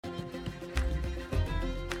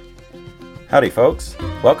Howdy folks,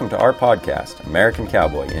 welcome to our podcast, American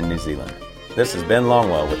Cowboy in New Zealand. This is Ben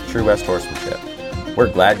Longwell with True West Horsemanship.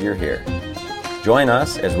 We're glad you're here. Join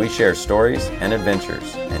us as we share stories and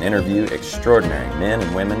adventures and interview extraordinary men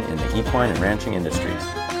and women in the equine and ranching industries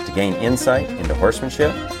to gain insight into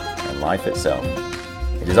horsemanship and life itself.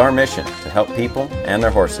 It is our mission to help people and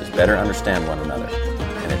their horses better understand one another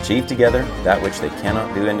and achieve together that which they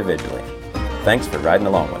cannot do individually. Thanks for riding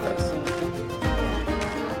along with us.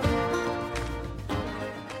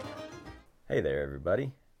 Hey there,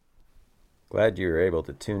 everybody. Glad you were able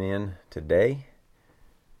to tune in today.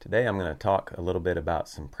 Today I'm going to talk a little bit about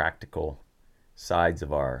some practical sides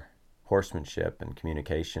of our horsemanship and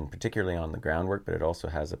communication, particularly on the groundwork, but it also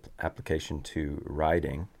has an application to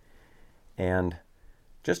riding. And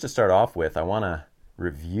just to start off with, I want to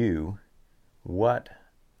review what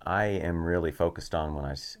I am really focused on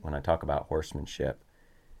when I talk about horsemanship.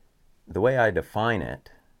 The way I define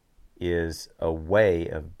it is a way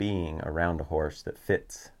of being around a horse that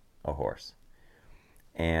fits a horse.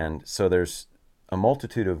 And so there's a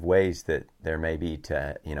multitude of ways that there may be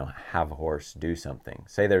to, have a horse do something.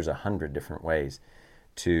 Say there's 100 different ways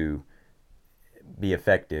to be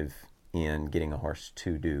effective in getting a horse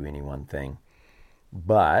to do any one thing.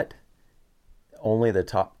 But only the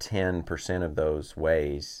top 10% of those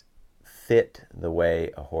ways fit the way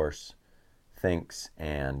a horse thinks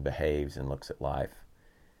and behaves and looks at life.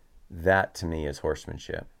 That to me is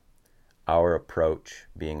horsemanship. Our approach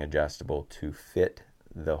being adjustable to fit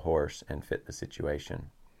the horse and fit the situation.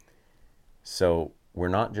 So we're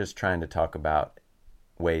not just trying to talk about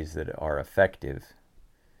ways that are effective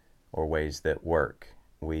or ways that work.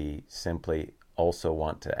 We simply also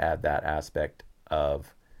want to add that aspect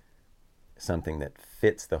of something that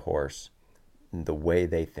fits the horse, the way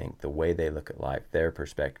they think, the way they look at life, their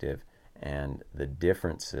perspective, and the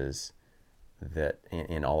differences that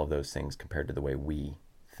in all of those things compared to the way we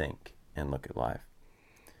think and look at life.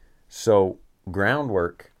 So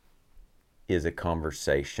groundwork is a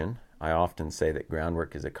conversation. I often say that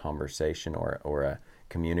groundwork is a conversation or a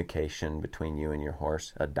communication between you and your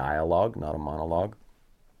horse, a dialogue, not a monologue.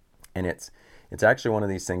 And it's actually one of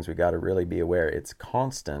these things we got to really be aware. It's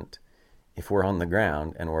constant if we're on the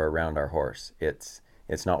ground and we're around our horse. It's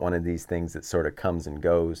not one of these things that sort of comes and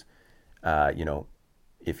goes.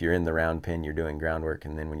 If you're in the round pen, you're doing groundwork,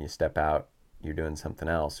 and then when you step out, you're doing something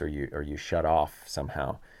else, or you shut off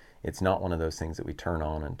somehow. It's not one of those things that we turn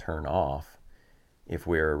on and turn off. If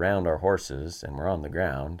we're around our horses and we're on the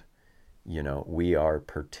ground, we are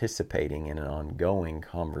participating in an ongoing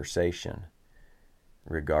conversation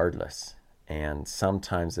regardless. And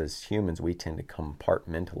sometimes as humans, we tend to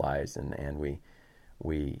compartmentalize and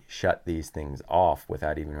we shut these things off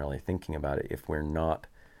without even really thinking about it if we're not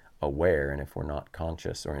aware and if we're not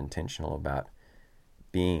conscious or intentional about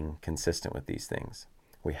being consistent with these things.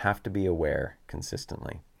 We have to be aware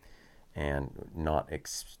consistently and not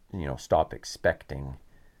stop expecting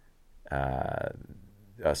a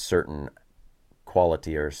certain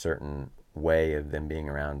quality or a certain way of them being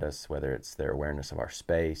around us, whether it's their awareness of our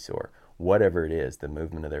space or whatever it is, the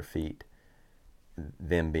movement of their feet,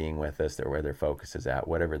 them being with us, or where their focus is at,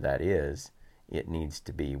 whatever that is, we need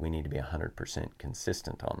to be 100%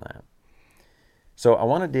 consistent on that. So I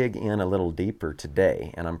want to dig in a little deeper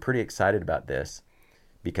today, and I'm pretty excited about this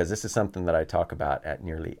because this is something that I talk about at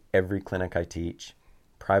nearly every clinic I teach,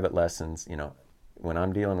 private lessons. When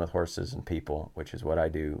I'm dealing with horses and people, which is what I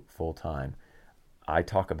do full time, I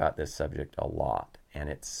talk about this subject a lot, and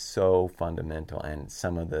it's so fundamental, and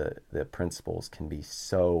some of the principles can be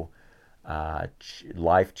so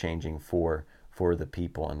life-changing for the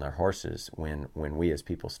people and their horses when we as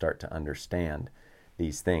people start to understand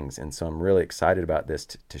these things. And so I'm really excited about this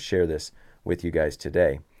to share this with you guys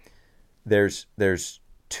today. There's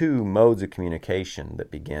two modes of communication that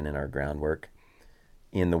begin in our groundwork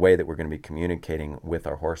in the way that we're going to be communicating with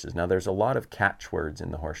our horses. Now there's a lot of catchwords in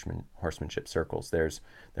the horsemanship circles. There's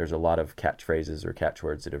a lot of catchphrases or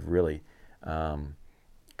catchwords that have really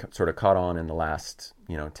sort of caught on in the last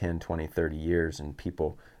 10, 20, 30 years, and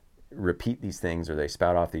people repeat these things or they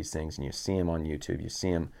spout off these things, and you see them on YouTube, you see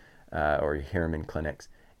them or you hear them in clinics,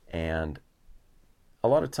 and a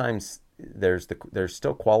lot of times there's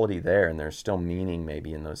still quality there and there's still meaning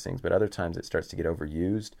maybe in those things, but other times it starts to get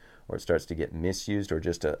overused or it starts to get misused, or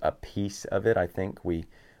just a piece of it. I think we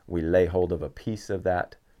lay hold of a piece of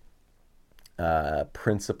that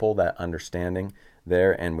principle, that understanding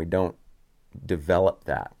there, and we don't develop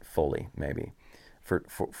that fully maybe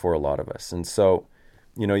for a lot of us. And so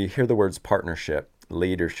you hear the words partnership,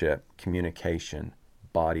 leadership, communication,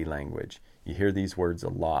 body language. You hear these words a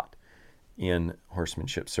lot in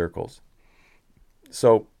horsemanship circles.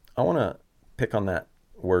 So I want to pick on that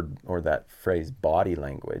word or that phrase, body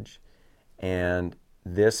language. And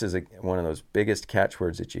this is one of those biggest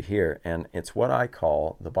catchwords that you hear. And it's what I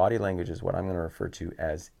call, the body language is what I'm going to refer to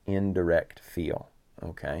as indirect feel.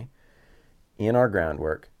 Okay? In our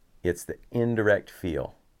groundwork, it's the indirect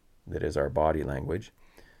feel that is our body language.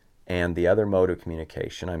 And the other mode of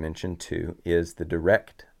communication I mentioned too is the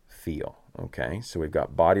direct feel. Okay? So we've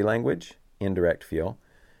got body language, indirect feel,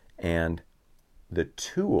 and the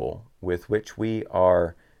tool with which we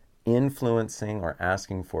are influencing or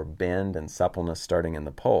asking for bend and suppleness starting in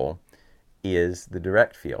the pole is the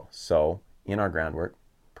direct feel. So in our groundwork,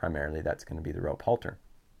 primarily that's going to be the rope halter.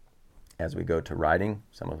 As we go to riding,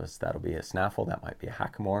 some of us that'll be a snaffle, that might be a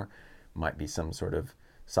hackamore, might be some sort of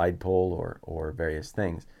side pull or various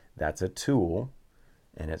things. That's a tool,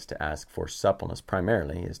 and it's to ask for suppleness.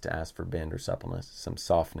 Primarily is to ask for bend or suppleness, some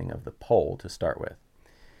softening of the pole to start with.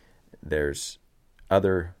 There's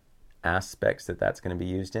other aspects that's going to be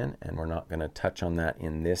used in, and we're not going to touch on that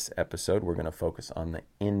in this episode. We're going to focus on the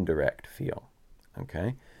indirect feel.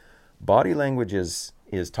 Okay? Body language is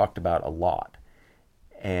talked about a lot,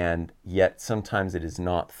 and yet sometimes it is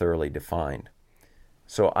not thoroughly defined.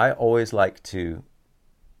 So I always like to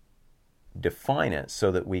define it so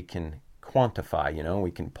that we can quantify,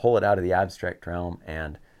 we can pull it out of the abstract realm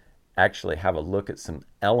and actually have a look at some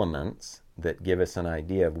elements that give us an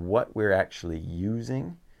idea of what we're actually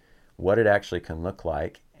using, what it actually can look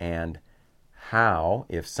like, and how,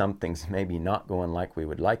 if something's maybe not going like we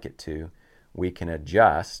would like it to, we can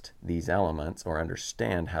adjust these elements or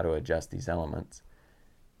understand how to adjust these elements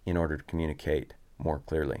in order to communicate more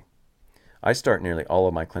clearly. I start nearly all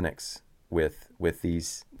of my clinics with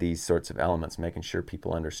these sorts of elements, making sure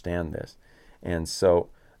people understand this. And so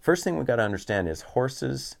first thing we've got to understand is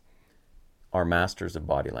horses are masters of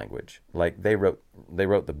body language. Like they wrote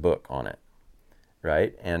the book on it,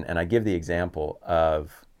 right? And I give the example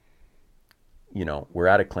of, we're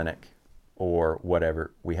at a clinic or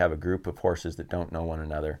whatever. We have a group of horses that don't know one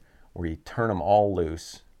another. We turn them all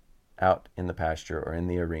loose out in the pasture or in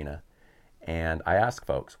the arena. And I ask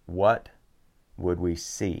folks, what would we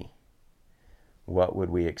see? What would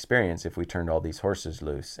we experience if we turned all these horses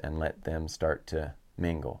loose and let them start to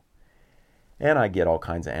mingle? And I get all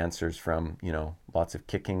kinds of answers from, lots of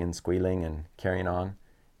kicking and squealing and carrying on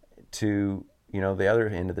to, the other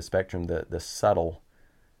end of the spectrum, the subtle,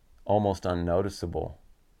 almost unnoticeable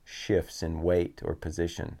shifts in weight or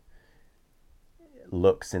position,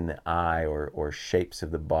 looks in the eye or shapes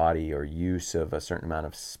of the body or use of a certain amount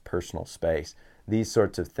of personal space. These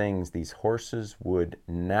sorts of things, these horses would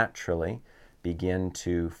naturally begin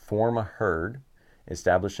to form a herd,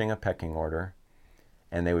 establishing a pecking order,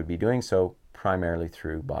 and they would be doing so primarily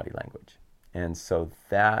through body language. And so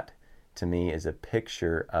that, to me, is a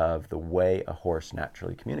picture of the way a horse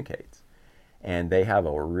naturally communicates. And they have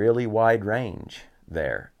a really wide range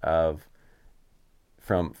there of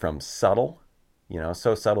from subtle,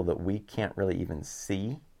 so subtle that we can't really even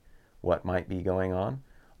see what might be going on,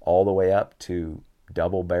 all the way up to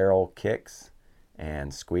double barrel kicks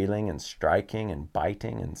and squealing and striking and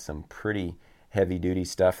biting and some pretty heavy-duty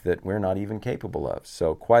stuff that we're not even capable of.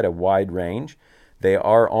 So quite a wide range. They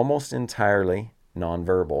are almost entirely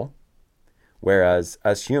nonverbal, whereas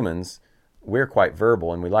us humans, we're quite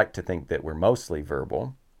verbal, and we like to think that we're mostly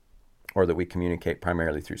verbal or that we communicate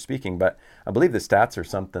primarily through speaking. But I believe the stats are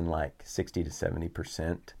something like 60 to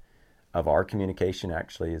 70% of our communication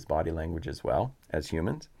actually is body language as well as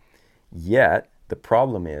humans. Yet the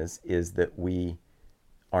problem is that we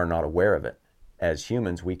are not aware of it. As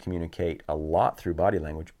humans, we communicate a lot through body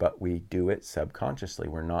language, but we do it subconsciously.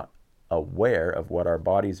 We're not aware of what our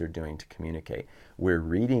bodies are doing to communicate. We're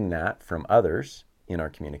reading that from others in our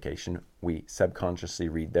communication. We subconsciously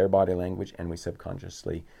read their body language, and we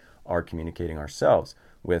subconsciously are communicating ourselves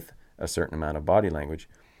with a certain amount of body language.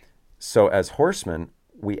 So as horsemen,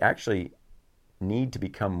 we actually need to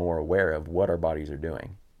become more aware of what our bodies are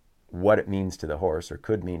doing, what it means to the horse or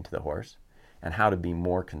could mean to the horse, and how to be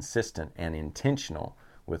more consistent and intentional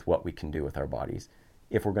with what we can do with our bodies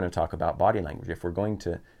if we're going to talk about body language. If we're going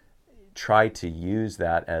to try to use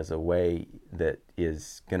that as a way that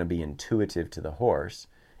is going to be intuitive to the horse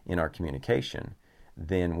in our communication,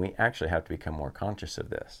 then we actually have to become more conscious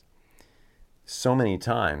of this. So many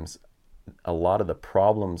times, a lot of the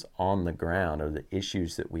problems on the ground or the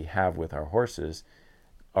issues that we have with our horses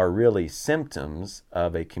are really symptoms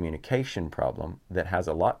of a communication problem that has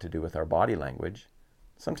a lot to do with our body language,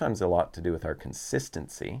 sometimes a lot to do with our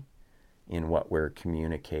consistency in what we're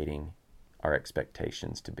communicating our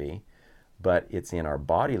expectations to be, but it's in our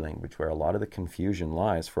body language where a lot of the confusion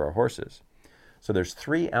lies for our horses. So there's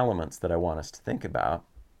three elements that I want us to think about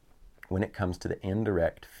when it comes to the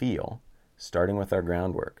indirect feel, starting with our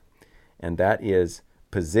groundwork. And that is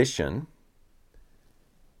position,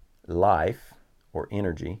 life or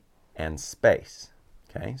energy, and space.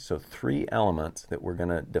 Okay, so 3 elements that we're going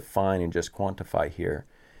to define and just quantify here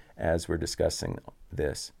as we're discussing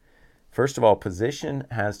this. First of all, position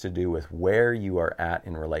has to do with where you are at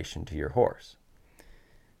in relation to your horse,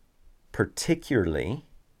 particularly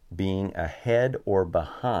being ahead or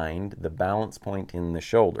behind the balance point in the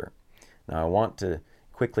shoulder. Now, I want to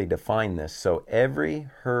quickly define this. So every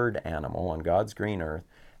herd animal on God's green earth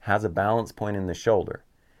has a balance point in the shoulder.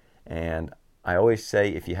 And I always say,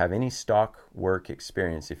 if you have any stock work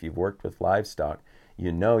experience, if you've worked with livestock,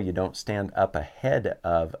 you know you don't stand up ahead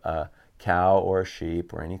of a cow or a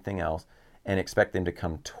sheep or anything else and expect them to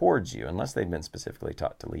come towards you, unless they've been specifically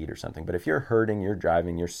taught to lead or something. But if you're herding, you're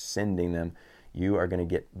driving, you're sending them, you are going to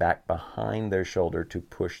get back behind their shoulder to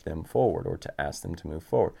push them forward or to ask them to move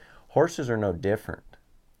forward. Horses are no different.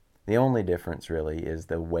 The only difference really is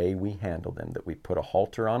the way we handle them, that we put a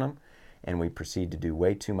halter on them and we proceed to do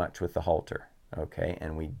way too much with the halter. Okay,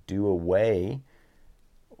 and we do away,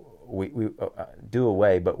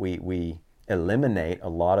 but we eliminate a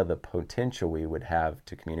lot of the potential we would have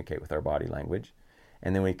to communicate with our body language,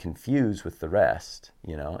 and then we confuse with the rest,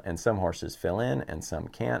 and some horses fill in, and some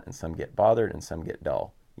can't, and some get bothered, and some get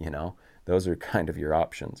dull, Those are kind of your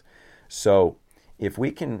options. So if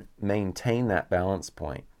we can maintain that balance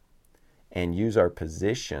point and use our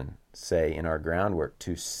position, say, in our groundwork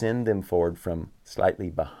to send them forward from slightly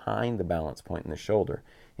behind the balance point in the shoulder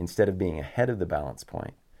instead of being ahead of the balance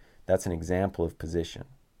point, that's an example of position.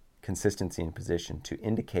 Consistency in position to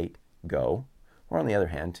indicate go, or on the other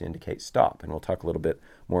hand, to indicate stop. And we'll talk a little bit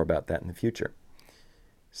more about that in the future.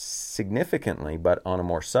 Significantly, but on a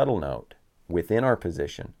more subtle note, within our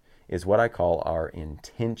position is what I call our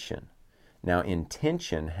intention. Now,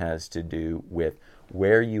 intention has to do with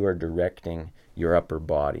where you are directing your upper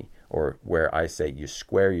body, or where I say you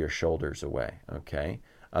square your shoulders away, okay?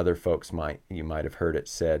 Other folks you might have heard it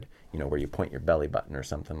said, where you point your belly button or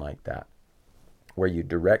something like that. Where you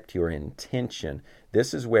direct your intention,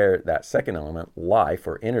 this is where that second element, life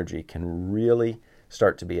or energy, can really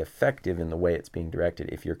start to be effective in the way it's being directed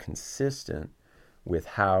if you're consistent with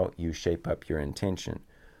how you shape up your intention.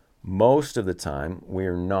 Most of the time,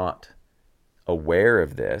 we're not aware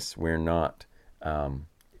of this. We're not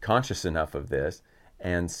conscious enough of this.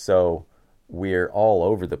 And so we're all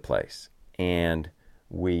over the place. And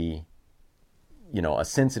a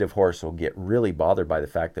sensitive horse will get really bothered by the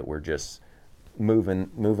fact that we're just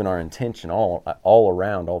moving our intention all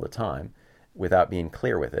around all the time without being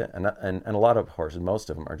clear with it. And a lot of horses, most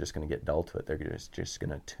of them, are just going to get dull to it. They're just going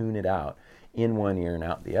to tune it out in one ear and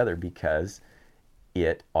out the other because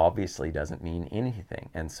it obviously doesn't mean anything.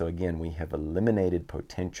 And so again, we have eliminated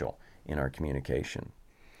potential in our communication.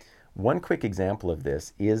 One quick example of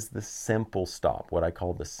this is the simple stop, what I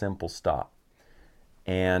call the simple stop.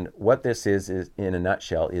 And what this is in a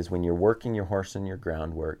nutshell, is when you're working your horse in your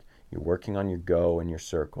groundwork, you're working on your go and your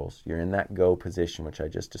circles, you're in that go position, which I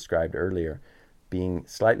just described earlier, being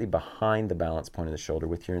slightly behind the balance point of the shoulder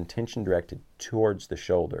with your intention directed towards the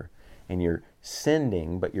shoulder. And you're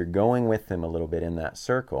sending, but you're going with them a little bit in that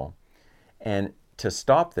circle. And to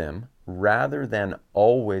stop them, rather than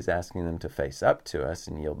always asking them to face up to us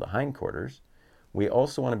and yield the hindquarters, we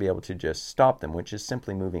also want to be able to just stop them, which is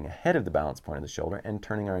simply moving ahead of the balance point of the shoulder and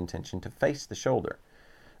turning our intention to face the shoulder.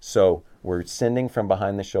 So we're sending from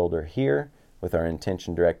behind the shoulder here with our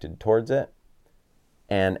intention directed towards it.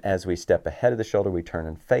 And as we step ahead of the shoulder, we turn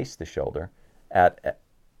and face the shoulder at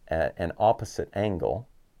an opposite angle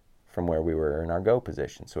from where we were in our go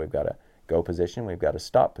position. So we've got a go position, we've got a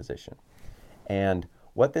stop position. And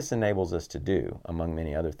what this enables us to do, among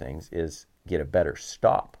many other things, is get a better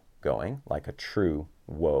stop going, like a true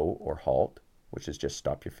whoa or halt, which is just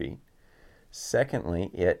stop your feet. Secondly,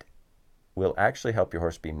 it will actually help your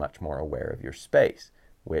horse be much more aware of your space,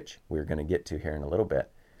 which we're going to get to here in a little bit.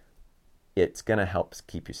 It's going to help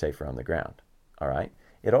keep you safer on the ground. All right.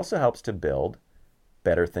 It also helps to build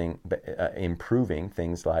improving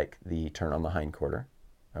things like the turn on the hindquarter,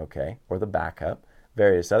 okay, or the backup,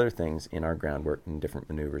 various other things in our groundwork and different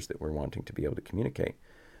maneuvers that we're wanting to be able to communicate.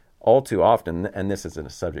 All too often, and this isn't a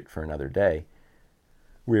subject for another day,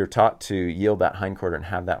 we are taught to yield that hindquarter and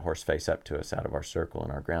have that horse face up to us out of our circle in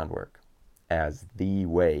our groundwork as the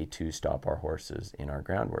way to stop our horses in our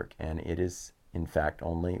groundwork. And it is, in fact,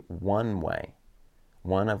 only one way,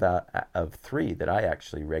 one of 3 that I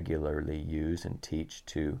actually regularly use and teach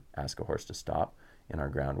to ask a horse to stop in our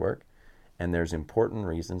groundwork. And there's important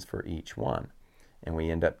reasons for each one. And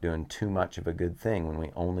we end up doing too much of a good thing when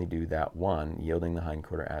we only do that one, yielding the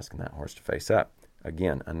hindquarter, asking that horse to face up.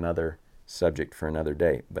 Again, another subject for another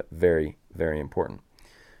day, but very, very important.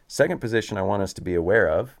 Second position I want us to be aware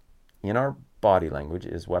of in our body language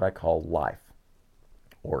is what I call life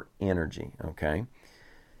or energy, okay?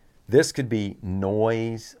 This could be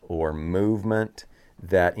noise or movement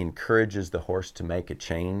that encourages the horse to make a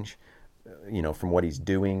change, from what he's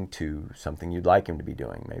doing to something you'd like him to be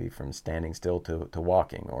doing, maybe from standing still to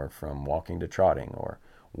walking, or from walking to trotting, or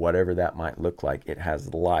whatever that might look like. It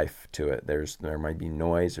has life to it. There might be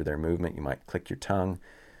noise or their movement. You might click your tongue,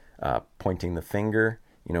 pointing the finger,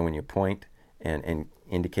 when you point and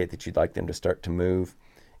indicate that you'd like them to start to move.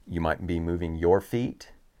 You might be moving your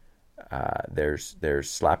feet. There's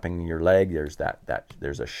slapping your leg.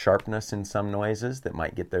 There's a sharpness in some noises that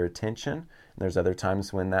might get their attention. There's other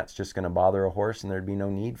times when that's just going to bother a horse, and there'd be no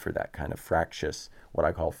need for that kind of fractious, what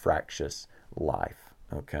I call fractious life.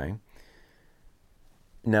 Okay.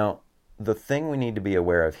 Now, the thing we need to be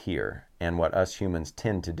aware of here, and what us humans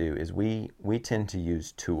tend to do, is we tend to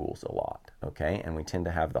use tools a lot. Okay, and we tend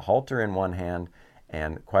to have the halter in one hand.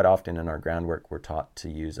 And quite often in our groundwork, we're taught to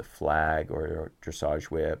use a flag or a dressage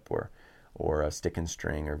whip or a stick and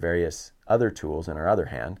string or various other tools in our other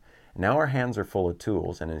hand. Now our hands are full of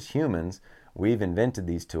tools, and as humans, we've invented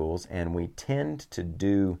these tools, and we tend to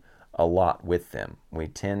do a lot with them. We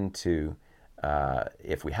tend to,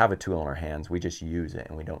 if we have a tool in our hands, we just use it,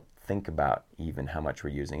 and we don't think about even how much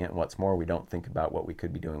we're using it. And what's more, we don't think about what we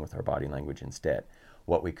could be doing with our body language instead,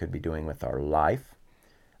 what we could be doing with our life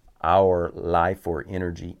or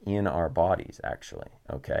energy in our bodies, actually,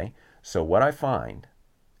 okay? So what I find,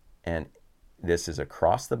 and this is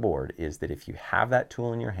across the board, is that if you have that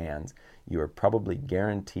tool in your hands, you are probably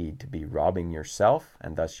guaranteed to be robbing yourself,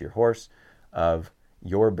 and thus your horse, of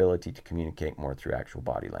your ability to communicate more through actual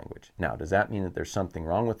body language. Now, does that mean that there's something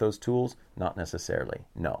wrong with those tools? Not necessarily,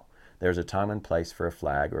 no. There's a time and place for a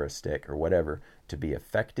flag or a stick or whatever to be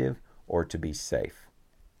effective or to be safe.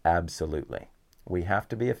 Absolutely. We have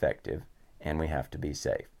to be effective and we have to be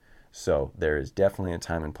safe. So there is definitely a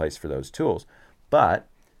time and place for those tools, but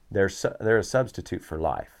they're a substitute for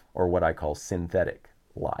life, or what I call synthetic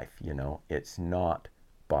life. It's not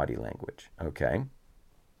body language, okay?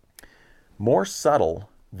 More subtle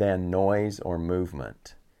than noise or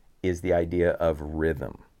movement is the idea of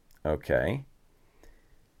rhythm, okay?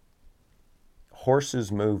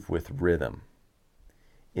 Horses move with rhythm.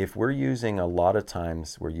 If we're using, a lot of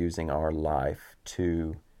times we're using our life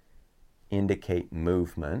to indicate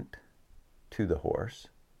movement to the horse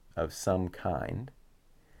of some kind,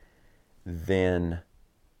 then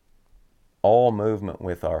all movement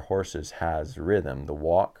with our horses has rhythm. The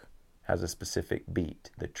walk has a specific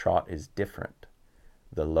beat. The trot is different.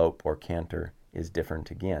 The lope or canter is different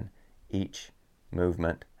again. Each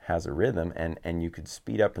movement has a rhythm, and you could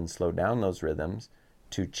speed up and slow down those rhythms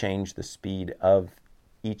to change the speed of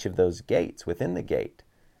each of those gaits within the gait,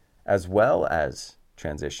 as well as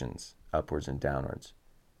transitions upwards and downwards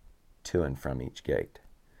to and from each gait.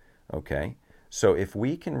 Okay? So if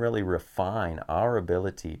we can really refine our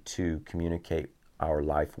ability to communicate our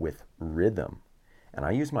life with rhythm, and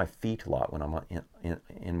I use my feet a lot when I'm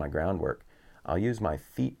in my groundwork, I'll use my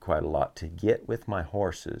feet quite a lot to get with my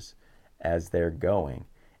horses as they're going,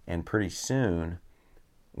 and pretty soon,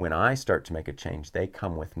 when I start to make a change, they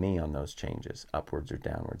come with me on those changes, upwards or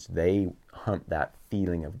downwards. They hunt that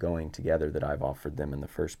feeling of going together that I've offered them in the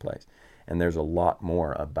first place. And there's a lot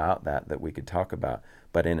more about that we could talk about.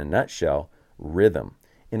 But in a nutshell, rhythm.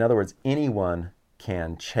 In other words, anyone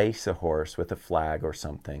can chase a horse with a flag or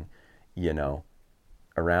something,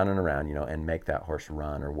 around and around, and make that horse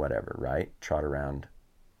run or whatever, right? Trot around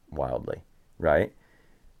wildly, right?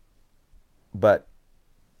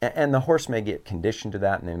 And the horse may get conditioned to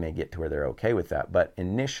that, and they may get to where they're okay with that. But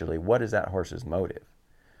initially, what is that horse's motive?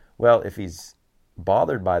 Well, if he's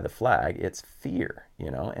bothered by the flag, it's fear,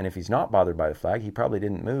 And if he's not bothered by the flag, he probably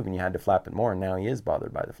didn't move, and you had to flap it more, and now he is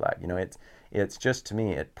bothered by the flag. It's just, to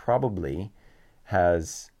me, it probably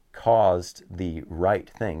has caused the right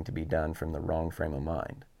thing to be done from the wrong frame of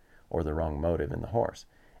mind or the wrong motive in the horse.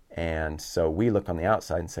 And so we look on the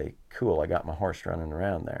outside and say, cool, I got my horse running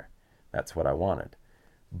around there. That's what I wanted.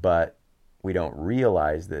 But we don't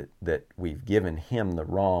realize that we've given him the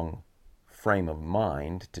wrong frame of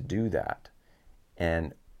mind to do that.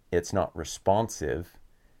 And it's not responsive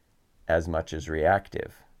as much as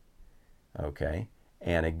reactive. Okay?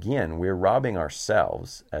 And again, we're robbing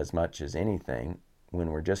ourselves as much as anything when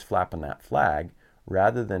we're just flapping that flag,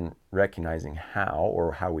 rather than recognizing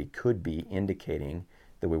how we could be indicating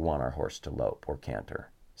that we want our horse to lope or canter,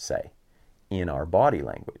 say, in our body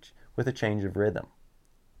language, with a change of rhythm.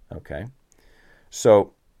 Okay?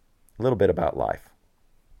 So, a little bit about life.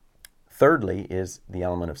 Thirdly is the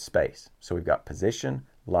element of space. So we've got position,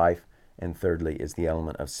 life, and thirdly is the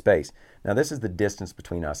element of space. Now this is the distance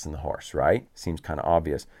between us and the horse, right? Seems kind of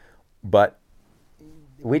obvious. But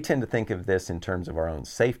we tend to think of this in terms of our own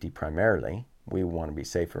safety primarily. We want to be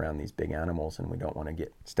safe around these big animals and we don't want to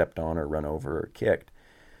get stepped on or run over or kicked.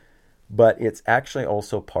 But it's actually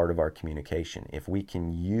also part of our communication. If we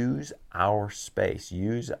can use our space,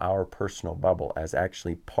 use our personal bubble as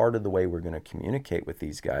actually part of the way we're going to communicate with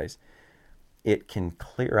these guys, it can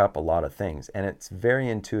clear up a lot of things. And it's very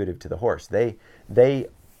intuitive to the horse. They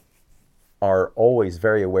are always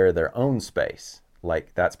very aware of their own space.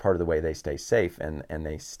 Like that's part of the way they stay safe and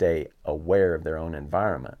they stay aware of their own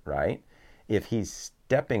environment, right? If he's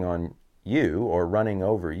stepping on you or running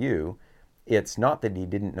over you, it's not that he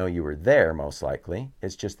didn't know you were there, most likely.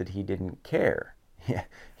 It's just that he didn't care.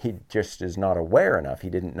 He just is not aware enough. He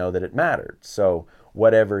didn't know that it mattered. So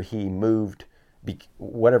whatever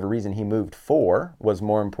reason he moved for was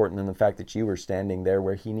more important than the fact that you were standing there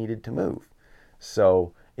where he needed to move.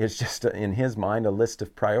 So it's just, in his mind, a list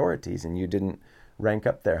of priorities, and you didn't rank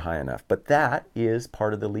up there high enough. But that is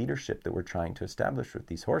part of the leadership that we're trying to establish with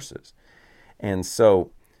these horses. And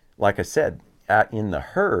so, like I said, in the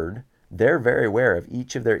herd, they're very aware of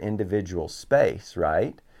each of their individual space,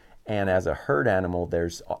 right? And as a herd animal,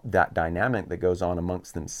 there's that dynamic that goes on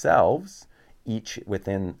amongst themselves, each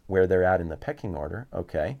within where they're at in the pecking order,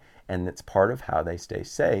 okay? And it's part of how they stay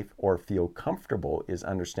safe or feel comfortable is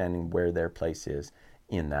understanding where their place is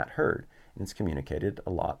in that herd. And it's communicated a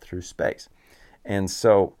lot through space. And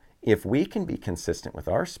so if we can be consistent with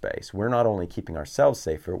our space, we're not only keeping ourselves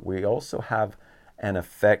safer, we also have an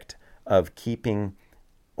effect of keeping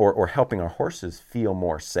or helping our horses feel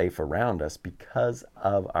more safe around us because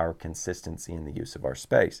of our consistency in the use of our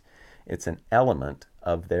space. It's an element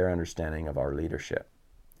of their understanding of our leadership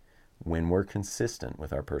when we're consistent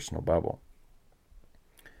with our personal bubble.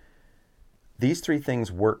 These three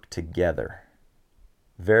things work together.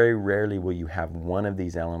 Very rarely will you have one of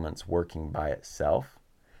these elements working by itself.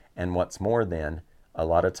 And what's more then, a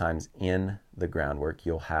lot of times in the groundwork,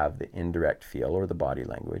 you'll have the indirect feel or the body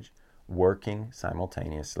language working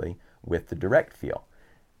simultaneously with the direct feel.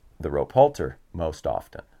 The rope halter most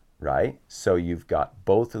often, right? So you've got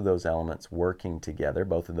both of those elements working together,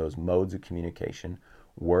 both of those modes of communication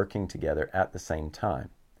working together at the same time.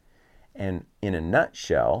 And in a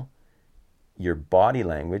nutshell, your body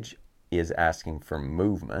language is asking for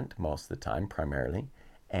movement most of the time, primarily,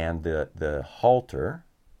 and the halter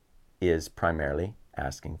is primarily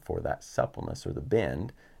asking for that suppleness or the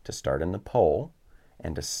bend to start in the pole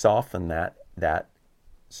and to soften that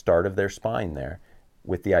start of their spine there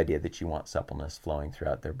with the idea that you want suppleness flowing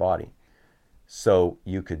throughout their body. So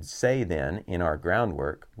you could say then, in our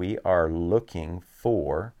groundwork, we are looking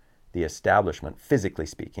for the establishment, physically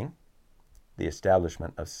speaking, the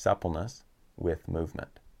establishment of suppleness with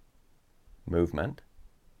movement. Movement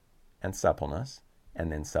and suppleness,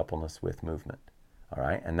 and then suppleness with movement. All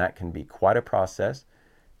right, and that can be quite a process,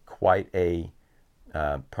 quite a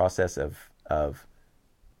process of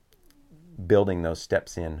building those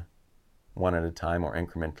steps in one at a time or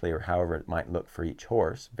incrementally or however it might look for each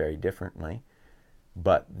horse very differently.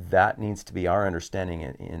 But that needs to be our understanding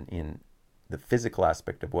in the physical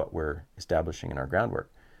aspect of what we're establishing in our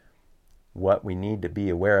groundwork. What we need to be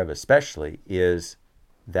aware of especially is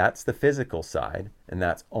that's the physical side, and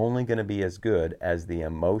that's only going to be as good as the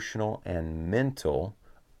emotional and mental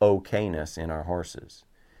okayness in our horses.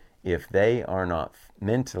 If they are not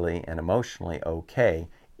mentally and emotionally okay,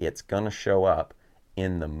 it's going to show up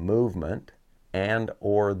in the movement and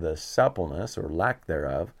or the suppleness or lack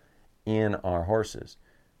thereof in our horses.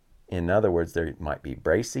 In other words, they might be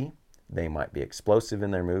bracy, they might be explosive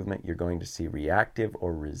in their movement. You're going to see reactive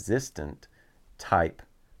or resistant type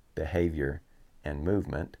behavior and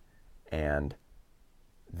movement, and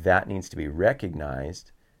that needs to be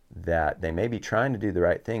recognized that they may be trying to do the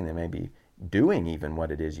right thing, they may be doing even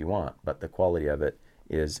what it is you want, but the quality of it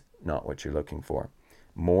is not what you're looking for.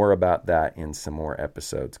 More about that in some more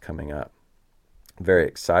episodes coming up. Very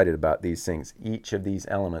excited about these things. Each of these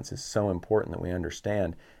elements is so important that we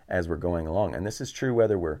understand as we're going along. And this is true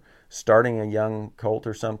whether we're starting a young colt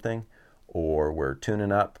or something, or we're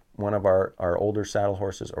tuning up one of our older saddle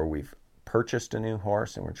horses, or we've purchased a new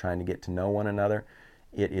horse and we're trying to get to know one another.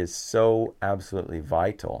 It is so absolutely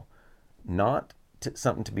vital. Not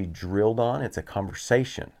something to be drilled on. It's a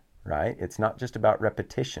conversation, right? It's not just about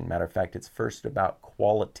repetition. Matter of fact, it's first about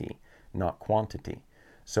quality, not quantity.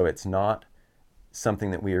 So it's not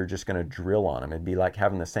something that we are just going to drill on them. It'd be like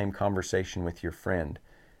having the same conversation with your friend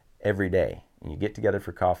every day, and you get together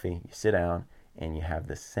for coffee, you sit down, and you have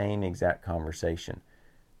the same exact conversation.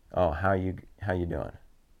 Oh, how you doing?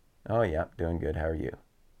 Oh, yep, doing good. How are you?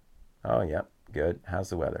 Oh, yep, good. How's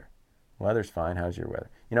the weather? Weather's fine. How's your weather?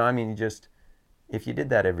 If you did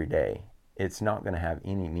that every day, it's not going to have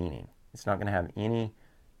any meaning. It's not going to have any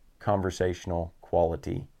conversational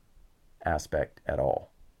quality aspect at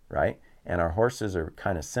all, right? And our horses are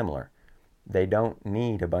kind of similar. They don't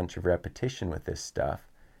need a bunch of repetition with this stuff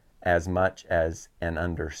as much as an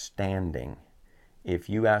understanding. If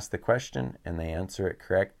you ask the question and they answer it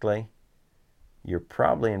correctly, you're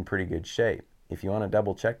probably in pretty good shape. If you want to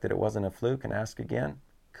double check that it wasn't a fluke and ask again,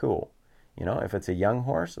 cool. If it's a young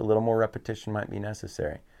horse, a little more repetition might be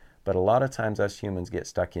necessary. But a lot of times us humans get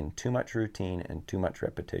stuck in too much routine and too much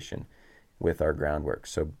repetition with our groundwork.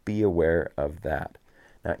 So be aware of that.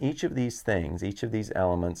 Now, each of these things, each of these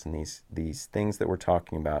elements and these things that we're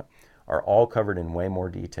talking about are all covered in way more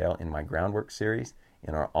detail in my groundwork series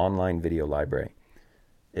in our online video library.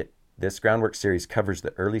 This groundwork series covers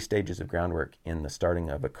the early stages of groundwork in the starting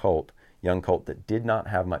of a young colt that did not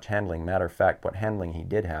have much handling. Matter of fact, what handling he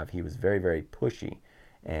did have, he was very, very pushy,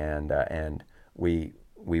 and we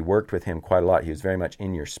worked with him quite a lot. He was very much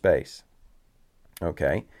in your space.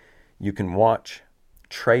 Okay, you can watch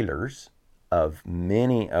trailers of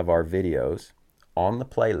many of our videos on the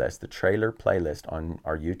playlist, the trailer playlist on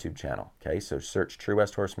our YouTube channel. Okay, so search True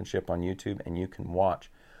West Horsemanship on YouTube, and you can watch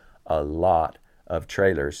a lot of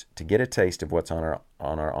trailers to get a taste of what's on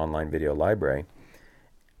our online video library.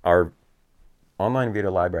 Our online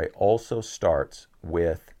video library also starts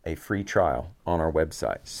with a free trial on our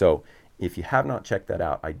website. So if you have not checked that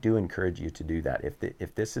out, I do encourage you to do that.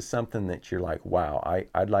 If this is something that you're like, wow,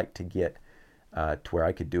 I'd like to get to where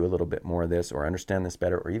I could do a little bit more of this or understand this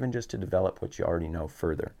better, or even just to develop what you already know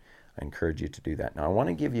further, I encourage you to do that. Now, I want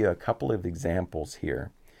to give you a couple of examples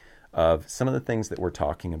here of some of the things that we're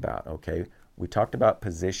talking about, okay? We talked about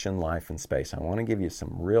position, life, and space. I want to give you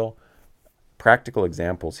some real practical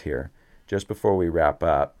examples here just before we wrap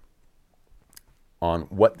up on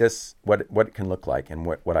what it can look like and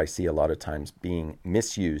what I see a lot of times being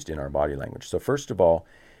misused in our body language. So first of all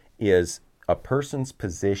is a person's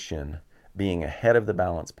position being ahead of the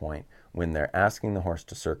balance point when they're asking the horse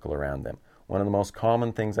to circle around them. One of the most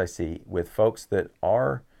common things I see with folks that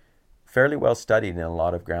are fairly well studied in a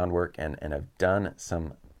lot of groundwork and have done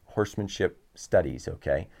some horsemanship studies,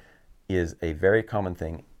 okay, is a very common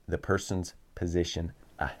thing, the person's position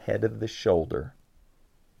ahead of the shoulder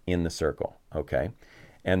in the circle, okay?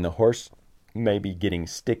 And the horse may be getting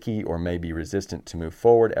sticky or may be resistant to move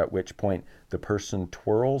forward, at which point the person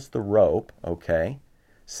twirls the rope, okay,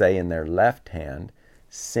 say in their left hand,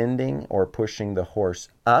 sending or pushing the horse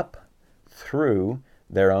up through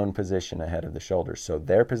their own position ahead of the shoulder. So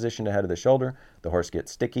their position ahead of the shoulder, the horse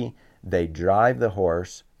gets sticky, they drive the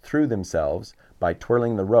horse through themselves by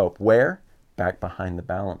twirling the rope. Where? Back behind the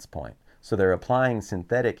balance point. So they're applying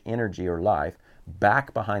synthetic energy or life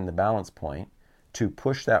back behind the balance point to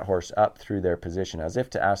push that horse up through their position, as if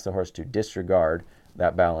to ask the horse to disregard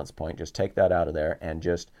that balance point. Just take that out of there and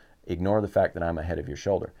just ignore the fact that I'm ahead of your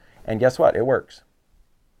shoulder. And guess what? It works.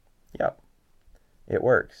 Yep. It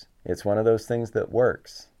works. It's one of those things that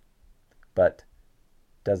works. But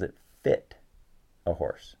does it fit a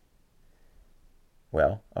horse?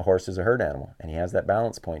 Well, a horse is a herd animal, and he has that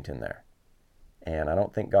balance point in there. And I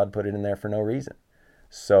don't think God put it in there for no reason.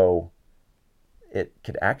 So it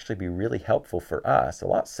could actually be really helpful for us, a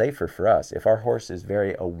lot safer for us. If our horse is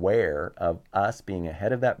very aware of us being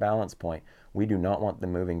ahead of that balance point, we do not want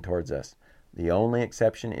them moving towards us. The only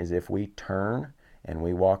exception is if we turn and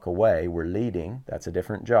we walk away, we're leading, that's a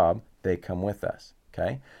different job, they come with us.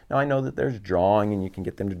 Okay. Now I know that there's drawing, and you can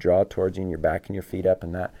get them to draw towards you, and you're backing your feet up,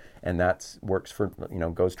 and that works for,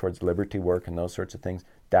 goes towards liberty work and those sorts of things.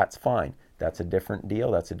 That's fine. That's a different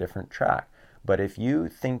deal. That's a different track. But if you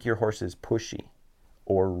think your horse is pushy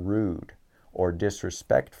or rude or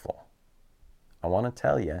disrespectful, I want to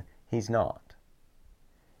tell you, he's not.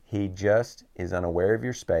 He just is unaware of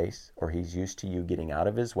your space, or he's used to you getting out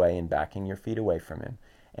of his way and backing your feet away from him,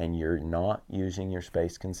 and you're not using your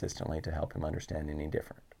space consistently to help him understand any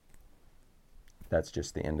different. That's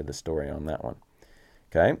just the end of the story on that one.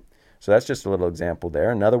 Okay, so that's just a little example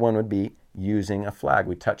there. Another one would be using a flag.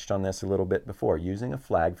 We touched on this a little bit before, using a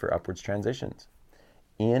flag for upwards transitions.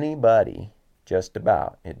 Anybody, just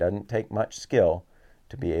about, it doesn't take much skill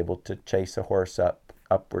to be able to chase a horse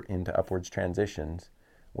upward into upwards transitions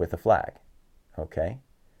with a flag. Okay,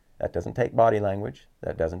 that doesn't take body language.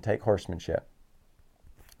 That doesn't take horsemanship.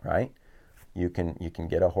 Right? You can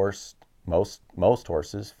get a horse, most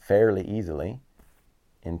horses, fairly easily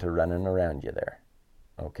into running around you there.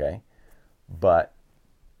 okay? But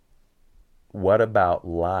what about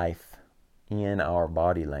life in our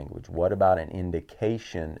body language? What about an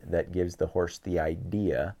indication that gives the horse the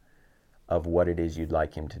idea of what it is you'd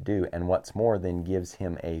like him to do? And what's more, then gives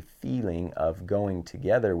him a feeling of going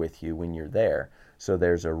together with you when you're there. So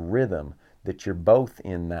there's a rhythm that you're both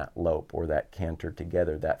in that lope or that canter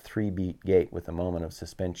together, that 3-beat gait with a moment of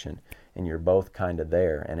suspension, and you're both kind of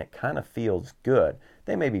there, and it kind of feels good.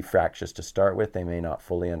 They may be fractious to start with. They may not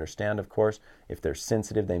fully understand, of course. If they're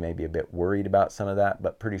sensitive, they may be a bit worried about some of that,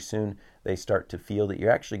 but pretty soon they start to feel that you're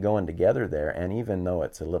actually going together there, and even though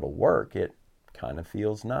it's a little work, it kind of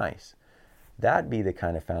feels nice. That'd be the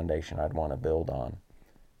kind of foundation I'd want to build on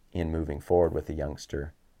in moving forward with a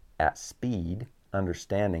youngster at speed,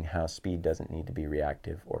 understanding how speed doesn't need to be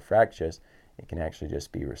reactive or fractious. It can actually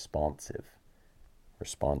just be responsive.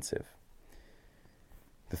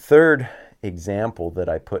 The third example that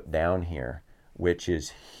I put down here, which is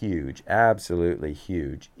huge, absolutely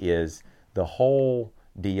huge, is the whole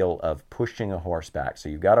deal of pushing a horse back. So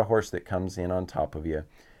you've got a horse that comes in on top of you,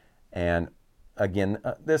 and again,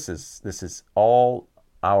 this is all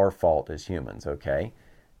our fault as humans, okay?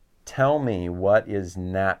 Tell me what is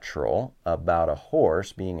natural about a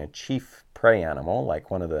horse being a chief prey animal, like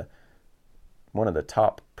one of the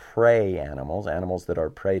top prey animals that are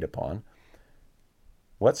preyed upon.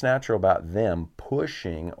 What's natural about them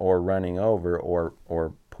pushing or running over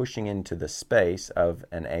or pushing into the space of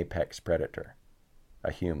an apex predator,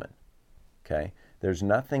 a human? Okay? There's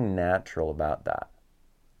nothing natural about that.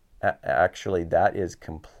 Actually, that is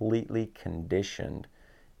completely conditioned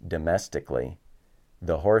domestically.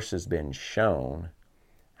 The horse has been shown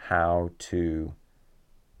how to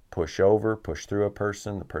push through a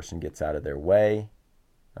person. The person gets out of their way,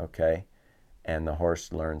 okay? And the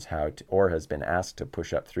horse learns how to, or has been asked to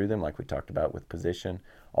push up through them, like we talked about with position,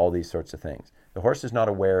 all these sorts of things. The horse is not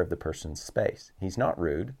aware of the person's space. He's not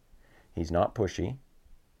rude. He's not pushy.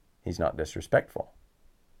 He's not disrespectful.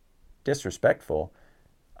 Disrespectful,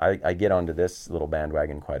 I get onto this little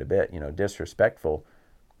bandwagon quite a bit. Disrespectful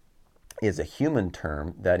is a human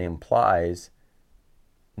term that implies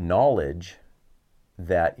knowledge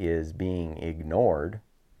that is being ignored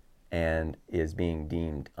and is being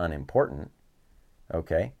deemed unimportant,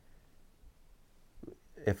 okay?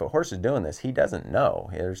 If a horse is doing this, he doesn't know.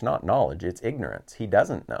 There's not knowledge, it's ignorance. He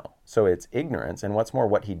doesn't know. So it's ignorance, and what's more,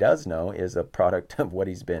 what he does know is a product of what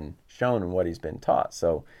he's been shown and what he's been taught.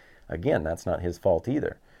 So again, that's not his fault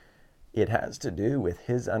either. It has to do with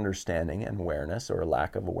his understanding and awareness or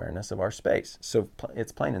lack of awareness of our space. So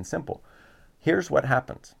it's plain and simple. Here's what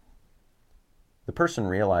happens. The person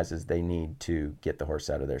realizes they need to get the horse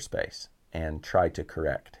out of their space and try to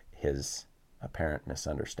correct his apparent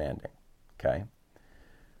misunderstanding. Okay?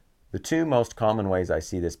 The two most common ways I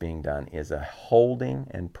see this being done is a holding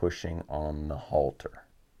and pushing on the halter.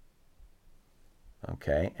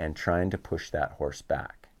 Okay? And trying to push that horse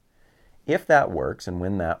back. If that works, and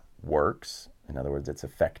when that works, in other words, it's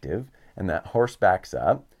effective, and that horse backs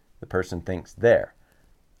up, the person thinks, there,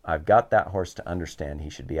 I've got that horse to understand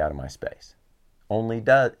he should be out of my space. Only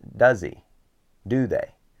does he? Do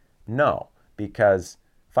they? No, because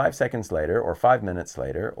 5 seconds later, or 5 minutes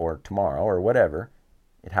later, or tomorrow, or whatever,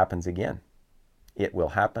 it happens again. It will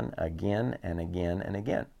happen again and again and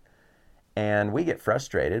again. And we get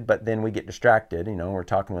frustrated, but then we get distracted. We're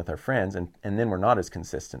talking with our friends, and then we're not as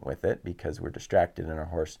consistent with it because we're distracted and our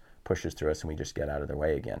horse pushes through us and we just get out of their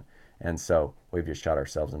way again. And so we've just shot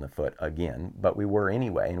ourselves in the foot again, but we were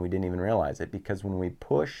anyway, and we didn't even realize it, because when we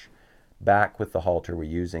push back with the halter, we're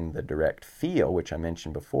using the direct feel, which I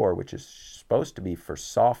mentioned before, which is supposed to be for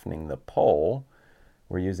softening the pole.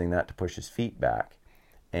 We're using that to push his feet back.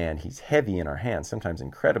 And he's heavy in our hands, sometimes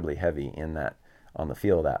incredibly heavy on the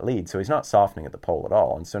feel of that lead. So he's not softening at the pole at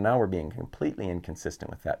all. And so now we're being completely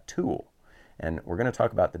inconsistent with that tool. And we're going to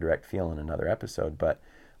talk about the direct feel in another episode,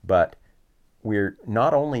 but we're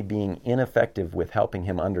not only being ineffective with helping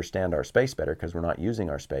him understand our space better because we're not using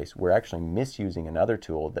our space, we're actually misusing another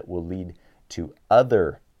tool that will lead to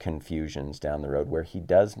other confusions down the road where he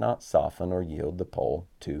does not soften or yield the pole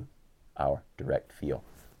to our direct feel,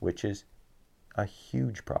 which is a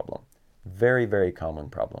huge problem. Very, very common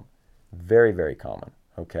problem. Very, very common,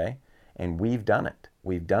 okay? And we've done it.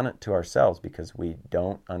 We've done it to ourselves because we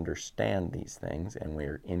don't understand these things and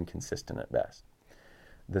we're inconsistent at best.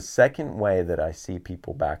 The second way that I see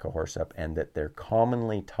people back a horse up, and that they're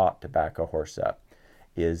commonly taught to back a horse up,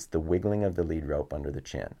 is the wiggling of the lead rope under the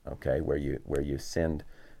chin, okay? Where you send,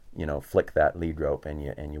 flick that lead rope and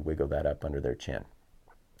you wiggle that up under their chin.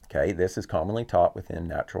 Okay, this is commonly taught within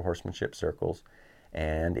natural horsemanship circles,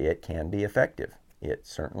 and it can be effective. It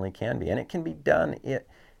certainly can be. And it can be done,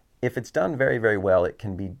 if it's done very, very well, it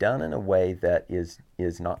can be done in a way that is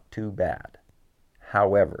not too bad.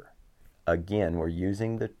 However, again, we're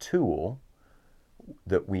using the tool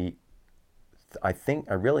that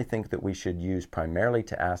I really think that we should use primarily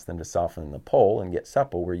to ask them to soften the pole and get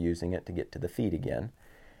supple. We're using it to get to the feet again,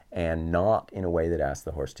 and not in a way that asks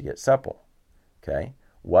the horse to get supple. Okay?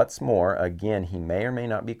 What's more, again, he may or may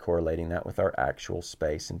not be correlating that with our actual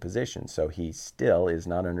space and position. So he still is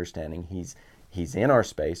not understanding he's in our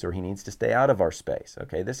space, or he needs to stay out of our space.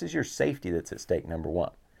 Okay? This is your safety that's at stake, number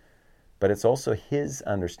one. But it's also his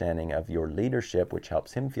understanding of your leadership, which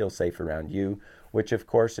helps him feel safe around you, which of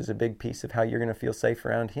course is a big piece of how you're going to feel safe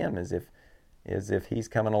around him, is if he's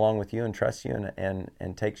coming along with you and trusts you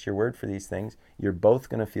and takes your word for these things. You're both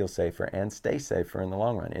going to feel safer and stay safer in the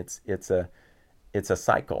long run. It's a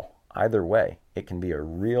cycle. Either way, it can be a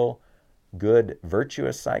real good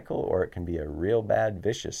virtuous cycle, or it can be a real bad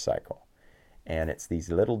vicious cycle. And it's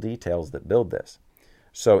these little details that build this.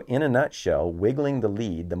 So in a nutshell, wiggling the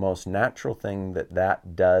lead, the most natural thing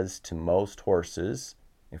that does to most horses,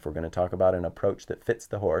 if we're going to talk about an approach that fits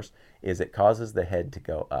the horse, is it causes the head to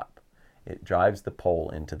go up. It drives the pole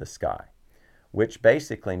into the sky, which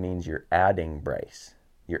basically means you're adding brace.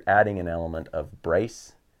 You're adding an element of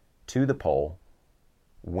brace to the pole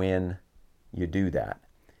when you do that.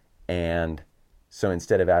 And so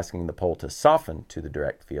instead of asking the pole to soften to the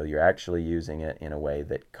direct feel, you're actually using it in a way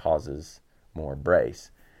that causes more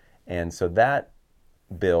brace. And so that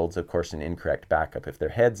builds, of course, an incorrect backup. If their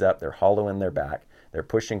head's up, they're hollow in their back, they're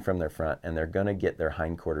pushing from their front, and they're going to get their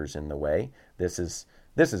hindquarters in the way. This is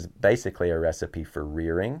basically a recipe for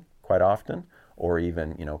rearing quite often, or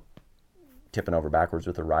even, tipping over backwards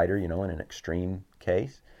with a rider, in an extreme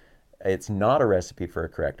case. It's not a recipe for a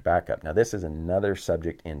correct backup. Now, this is another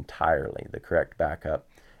subject entirely, the correct backup,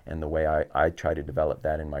 and the way I try to develop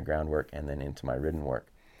that in my groundwork and then into my ridden work.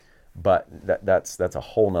 But that's a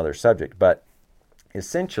whole nother subject. But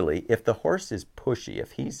essentially, if the horse is pushy,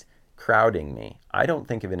 if he's crowding me, I don't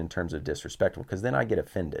think of it in terms of disrespectful, because then I get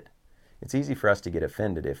offended. It's easy for us to get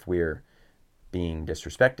offended if we're being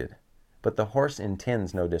disrespected. But the horse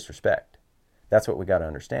intends no disrespect. That's what we got to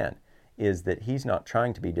understand, is that he's not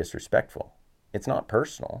trying to be disrespectful. It's not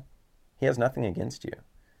personal. He has nothing against you.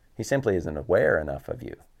 He simply isn't aware enough of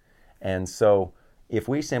you. And so if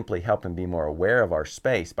we simply help him be more aware of our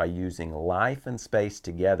space by using life and space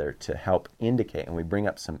together to help indicate, and we bring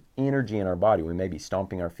up some energy in our body, we may be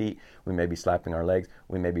stomping our feet, we may be slapping our legs,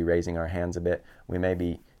 we may be raising our hands a bit, we may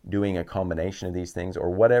be doing a combination of these things, or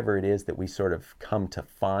whatever it is that we sort of come to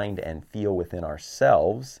find and feel within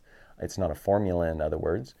ourselves. It's not a formula, in other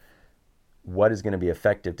words. What is going to be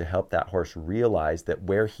effective to help that horse realize that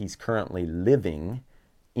where he's currently living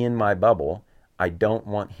in my bubble, I don't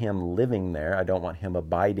want him living there. I don't want him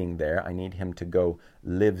abiding there. I need him to go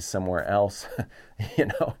live somewhere else.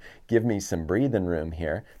 Give me some breathing room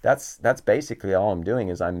here. That's basically all I'm doing,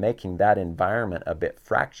 is I'm making that environment a bit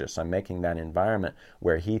fractious. I'm making that environment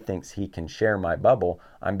where he thinks he can share my bubble.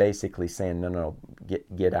 I'm basically saying, no,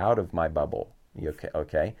 get out of my bubble.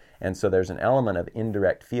 Okay? And so there's an element of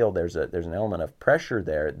indirect feel. There's an element of pressure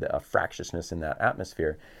there, a fractiousness in that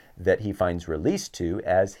atmosphere that he finds release to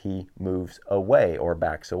as he moves away or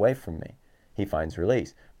backs away from me. He finds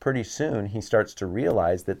release. Pretty soon he starts to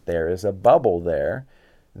realize that there is a bubble there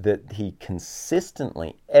that he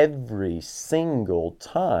consistently, every single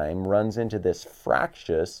time, runs into this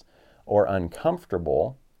fractious or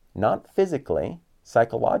uncomfortable, not physically,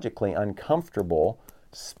 psychologically uncomfortable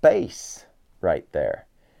space right there.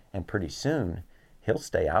 And pretty soon he'll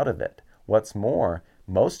stay out of it. What's more,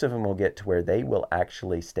 most of them will get to where they will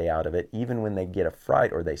actually stay out of it. Even when they get a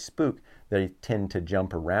fright or they spook, they tend to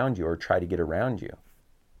jump around you or try to get around you.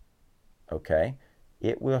 Okay?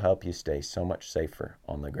 It will help you stay so much safer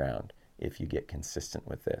on the ground if you get consistent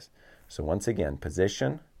with this. So once again,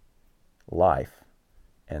 position, life,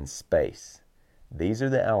 and space. These are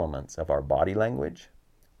the elements of our body language,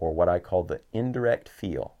 or what I call the indirect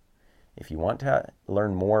feel. If you want to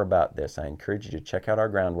learn more about this, I encourage you to check out our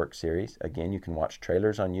groundwork series. Again, you can watch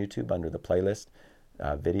trailers on YouTube under the playlist,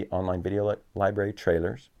 online video library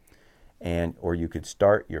trailers, or you could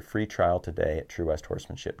start your free trial today at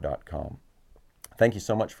truewesthorsemanship.com. Thank you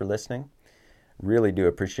so much for listening. Really do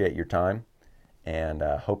appreciate your time, and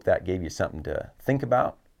hope that gave you something to think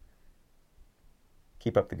about.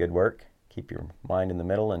 Keep up the good work. Keep your mind in the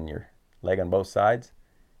middle and your leg on both sides,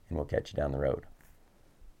 and we'll catch you down the road.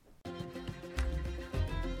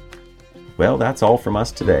 Well, that's all from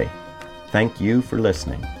us today. Thank you for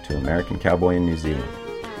listening to American Cowboy in New Zealand.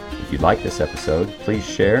 If you like this episode, please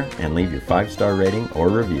share and leave your 5-star rating or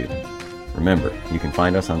review. Remember, you can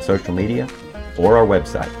find us on social media or our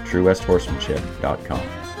website,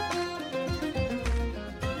 truewesthorsemanship.com.